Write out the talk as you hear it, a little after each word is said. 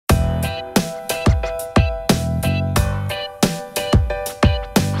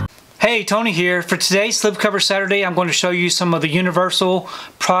Hey, Tony here. For today's Slipcover Saturday, I'm going to show you some of the Universal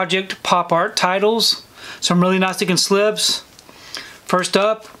Project pop art titles. Some really nice looking slips. First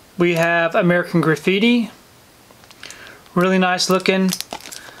up, we have American Graffiti. Really nice looking.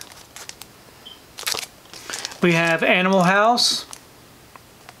 We have Animal House.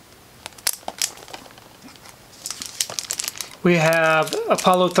 We have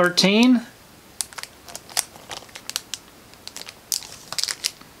Apollo 13.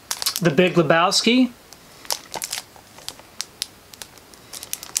 The Big Lebowski.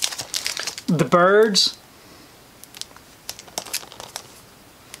 The Birds.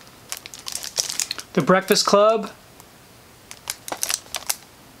 The Breakfast Club.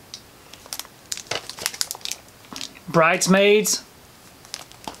 Bridesmaids.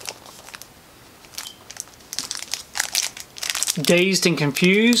 Dazed and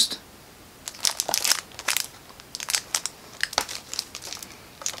Confused.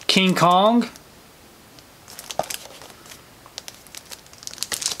 King Kong.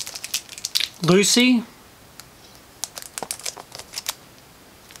 Lucy.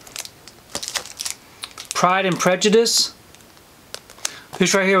 Pride and Prejudice.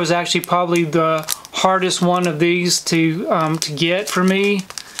 This right here was actually probably the hardest one of these to get for me.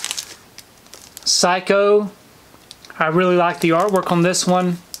 Psycho. I really like the artwork on this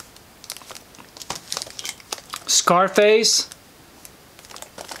one. Scarface.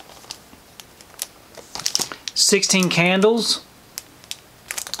 16 Candles.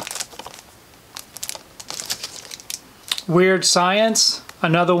 Weird Science.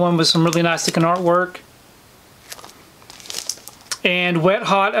 Another one with some really nice looking artwork. And Wet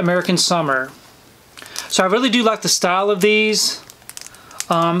Hot American Summer. So I really do like the style of these.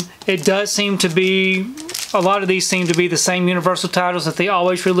 It does seem to be, a lot of these seem to be the same Universal titles that they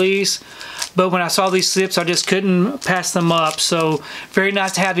always release. But when I saw these slips, I just couldn't pass them up. So very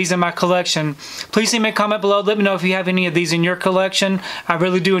nice to have these in my collection. Please leave me a comment below. Let me know if you have any of these in your collection. I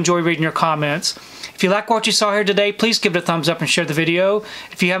really do enjoy reading your comments. If you like what you saw here today, please give it a thumbs up and share the video.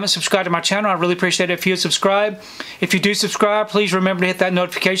 If you haven't subscribed to my channel, I really appreciate it if you would subscribe. If you do subscribe, please remember to hit that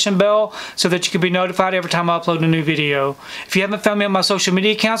notification bell so that you can be notified every time I upload a new video. If you haven't found me on my social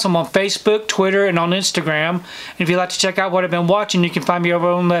media accounts, I'm on Facebook, Twitter, and on Instagram. And if you'd like to check out what I've been watching, you can find me over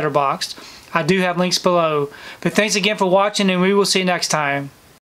on Letterboxd. I do have links below. But thanks again for watching, and we will see you next time.